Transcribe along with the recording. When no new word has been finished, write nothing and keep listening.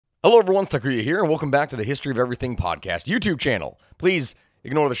Hello everyone, Takuya here, and welcome back to the History of Everything podcast YouTube channel. Please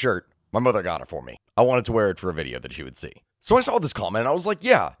ignore the shirt. My mother got it for me. I wanted to wear it for a video that she would see. So I saw this comment and I was like,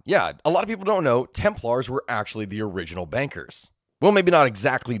 yeah, a lot of people don't know Templars were actually the original bankers. Well, maybe not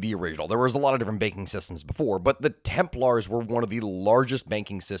exactly the original. There was a lot of different banking systems before, but the Templars were one of the largest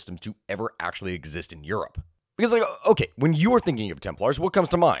banking systems to ever actually exist in Europe. Because, okay, when you are thinking of Templars, what comes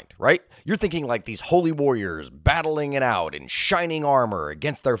to mind, right? You're thinking like these holy warriors battling it out in shining armor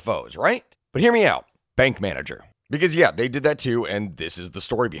against their foes, right? But hear me out. Bank manager. Because, yeah, they did that too, and this is the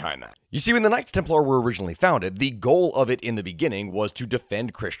story behind that. You see, when the Knights Templar were originally founded, the goal of it in the beginning was to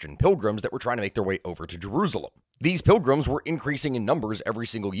defend Christian pilgrims that were trying to make their way over to Jerusalem. These pilgrims were increasing in numbers every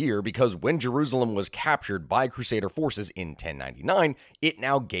single year because when Jerusalem was captured by Crusader forces in 1099, it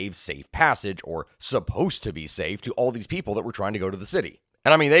now gave safe passage, or supposed to be safe, to all these people that were trying to go to the city.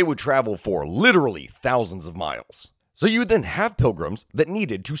 And I mean, they would travel for literally thousands of miles. So you would then have pilgrims that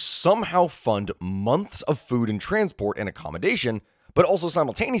needed to somehow fund months of food and transport and accommodation, but also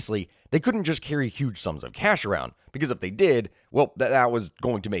simultaneously, they couldn't just carry huge sums of cash around, because if they did, well, that was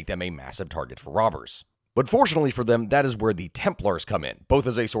going to make them a massive target for robbers. But fortunately for them, that is where the Templars come in, both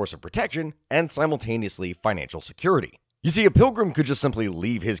as a source of protection and simultaneously financial security. You see, a pilgrim could just simply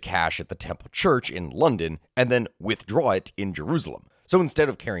leave his cash at the Temple Church in London and then withdraw it in Jerusalem. So instead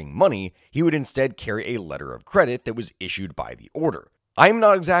of carrying money, he would instead carry a letter of credit that was issued by the order. I am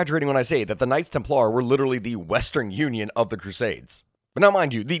not exaggerating when I say that the Knights Templar were literally the Western Union of the Crusades. But now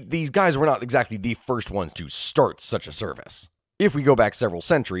mind you, these guys were not exactly the first ones to start such a service. If we go back several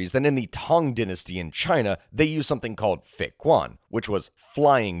centuries, then in the Tang dynasty in China, they used something called Feiquan, which was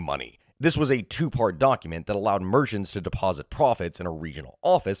flying money. This was a two-part document that allowed merchants to deposit profits in a regional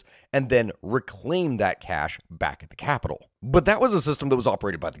office and then reclaim that cash back at the capital. But that was a system that was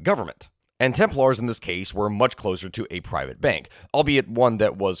operated by the government. And Templars in this case were much closer to a private bank, albeit one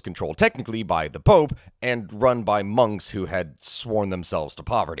that was controlled technically by the Pope and run by monks who had sworn themselves to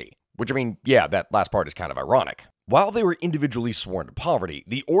poverty. Which, I mean, yeah, that last part is kind of ironic. While they were individually sworn to poverty,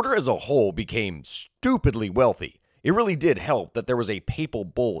 the order as a whole became stupidly wealthy. It really did help that there was a papal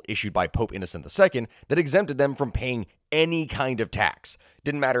bull issued by Pope Innocent II that exempted them from paying any kind of tax.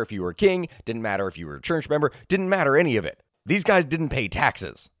 Didn't matter if you were a king, didn't matter if you were a church member, didn't matter any of it. These guys didn't pay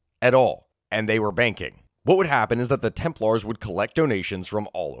taxes at all, and they were banking. What would happen is that the Templars would collect donations from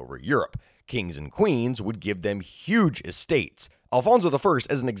all over Europe. Kings and queens would give them huge estates. Alfonso I,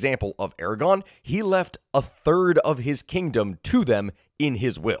 as an example of Aragon, he left a third of his kingdom to them in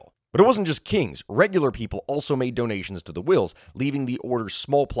his will. But it wasn't just kings. Regular people also made donations to the wills, leaving the order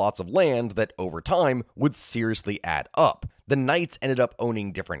small plots of land that, over time, would seriously add up. The knights ended up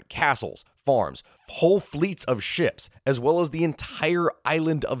owning different castles, farms, whole fleets of ships, as well as the entire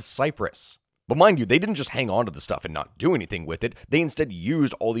island of Cyprus. But mind you, they didn't just hang on to the stuff and not do anything with it. They instead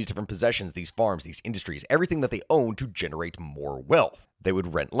used all these different possessions, these farms, these industries, everything that they owned to generate more wealth. They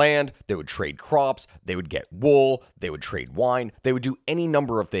would rent land, they would trade crops, they would get wool, they would trade wine, they would do any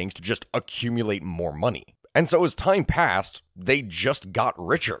number of things to just accumulate more money. And so as time passed, they just got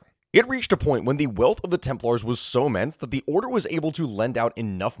richer. It reached a point when the wealth of the Templars was so immense that the order was able to lend out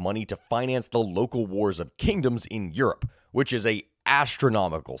enough money to finance the local wars of kingdoms in Europe, which is an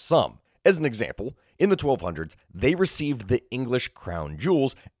astronomical sum. As an example, in the 1200s, they received the English crown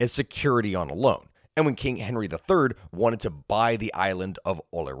jewels as security on a loan. And when King Henry III wanted to buy the island of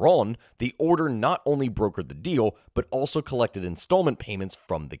Oleron, the order not only brokered the deal, but also collected installment payments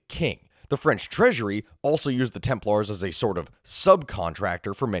from the king. The French treasury also used the Templars as a sort of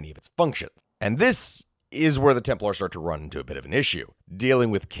subcontractor for many of its functions. And this is where the Templars start to run into a bit of an issue, dealing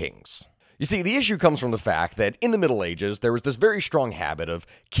with kings. You see, the issue comes from the fact that in the Middle Ages, there was this very strong habit of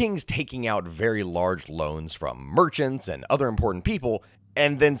kings taking out very large loans from merchants and other important people,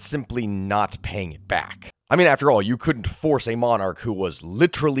 and then simply not paying it back. I mean, after all, you couldn't force a monarch who was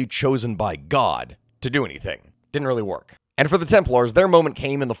literally chosen by God to do anything. Didn't really work. And for the Templars, their moment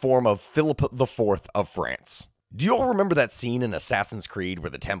came in the form of Philip IV of France. Do you all remember that scene in Assassin's Creed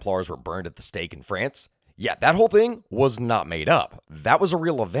where the Templars were burned at the stake in France? Yeah, that whole thing was not made up. That was a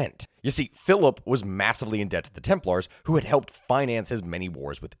real event. You see, Philip was massively in debt to the Templars, who had helped finance his many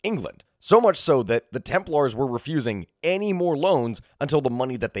wars with England. So much so that the Templars were refusing any more loans until the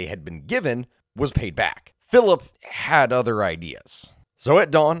money that they had been given was paid back. Philip had other ideas. So at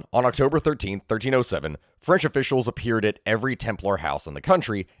dawn, on October 13th, 1307, French officials appeared at every Templar house in the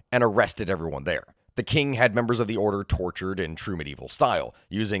country and arrested everyone there. The king had members of the order tortured in true medieval style,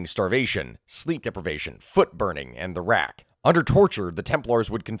 using starvation, sleep deprivation, foot burning, and the rack. Under torture, the Templars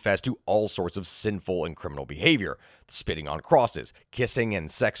would confess to all sorts of sinful and criminal behavior, spitting on crosses, kissing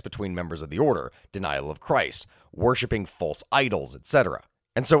and sex between members of the order, denial of Christ, worshipping false idols, etc.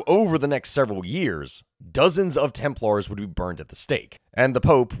 And so over the next several years, dozens of Templars would be burned at the stake, and the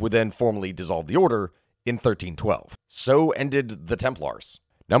Pope would then formally dissolve the order in 1312. So ended the Templars.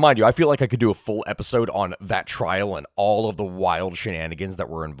 Now, mind you, I feel like I could do a full episode on that trial and all of the wild shenanigans that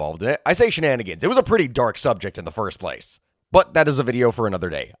were involved in it. I say shenanigans. It was a pretty dark subject in the first place. But that is a video for another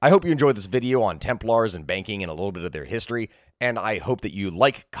day. I hope you enjoyed this video on Templars and banking and a little bit of their history, and I hope that you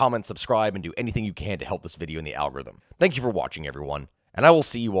like, comment, subscribe, and do anything you can to help this video in the algorithm. Thank you for watching, everyone, and I will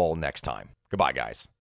see you all next time. Goodbye, guys.